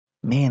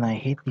Man, I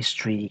hate this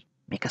treaty.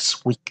 Make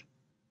us weak.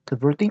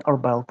 Converting our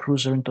battle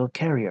cruiser into a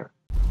carrier.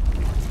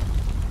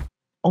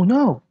 Oh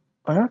no!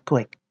 An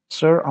earthquake!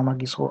 Sir, our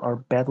Magi's hull are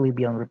badly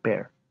beyond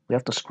repair. We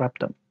have to scrap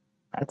them.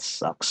 That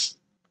sucks.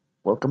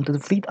 Welcome to the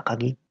fleet,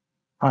 Akagi.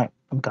 Hi,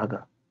 I'm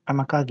Kaga. I'm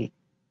Akagi.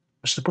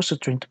 We're supposed to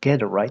train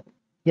together, right?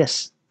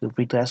 Yes, feel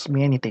free to ask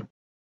me anything.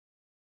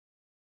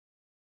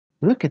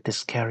 Look at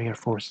this carrier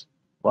force.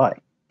 Why?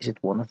 Is it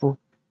wonderful?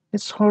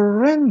 It's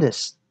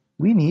horrendous.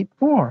 We need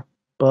more.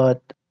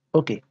 But,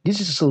 okay, this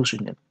is a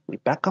solution then. We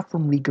back up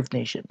from League of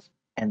Nations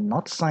and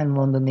not sign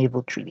London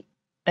Naval Treaty.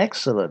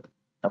 Excellent.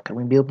 Now can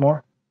we build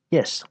more?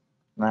 Yes,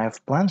 and I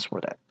have plans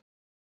for that.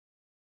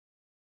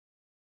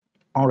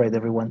 Alright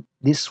everyone,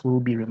 this will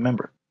be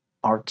remembered.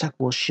 Our tech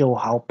will show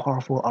how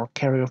powerful our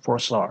carrier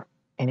forces are.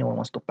 Anyone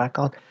wants to back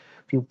out?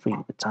 Feel free,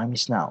 the time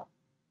is now.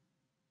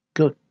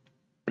 Good,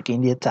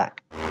 begin the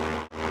attack.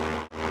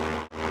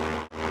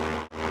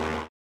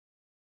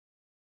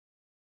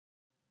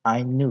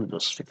 I knew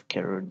those 5th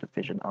Carrier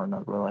Division are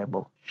not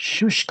reliable.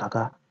 Shush,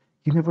 Kaga.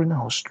 You never know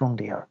how strong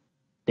they are.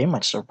 They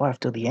might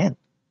survive till the end.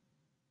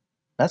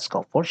 That's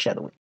called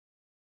foreshadowing.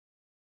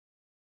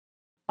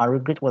 I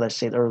regret what I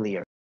said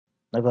earlier.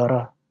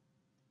 Nagara,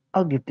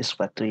 I'll give this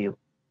flag to you.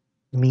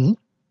 Me?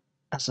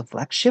 As a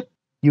flagship?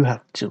 You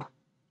have to.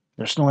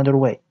 There's no other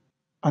way.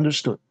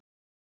 Understood.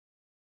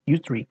 You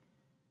three,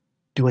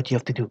 do what you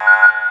have to do.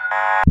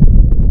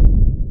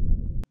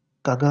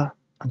 Kaga,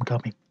 I'm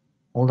coming.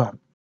 Hold on.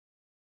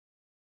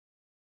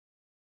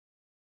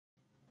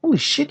 Holy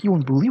shit, you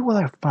won't believe what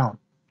I found.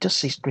 Just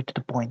say straight to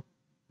the point.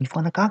 We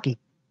found Akagi.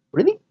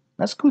 Really?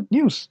 That's good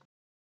news.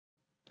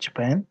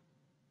 Japan?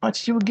 Oh,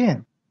 it's you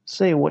again.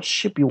 Say what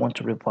ship you want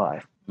to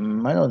revive.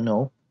 I don't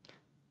know.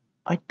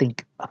 I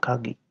think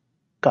Akagi.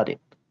 Got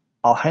it.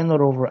 I'll hand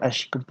her over as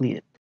she completes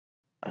it.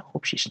 I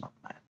hope she's not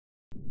mad.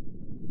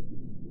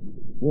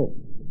 Whoa,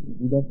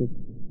 you got it.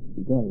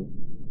 You got her.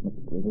 Let's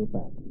bring her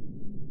back.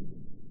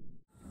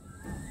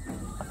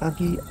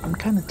 Akagi, I'm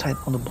kinda tight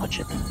on the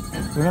budget.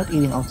 We're not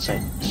eating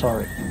outside,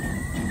 sorry.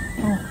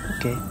 Oh,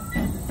 okay.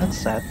 That's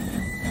sad.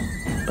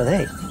 But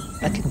hey,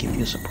 I can give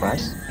you a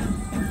surprise.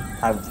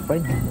 I have a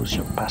friend who knows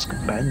your past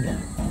companion.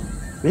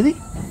 Really?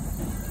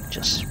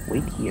 Just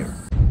wait here.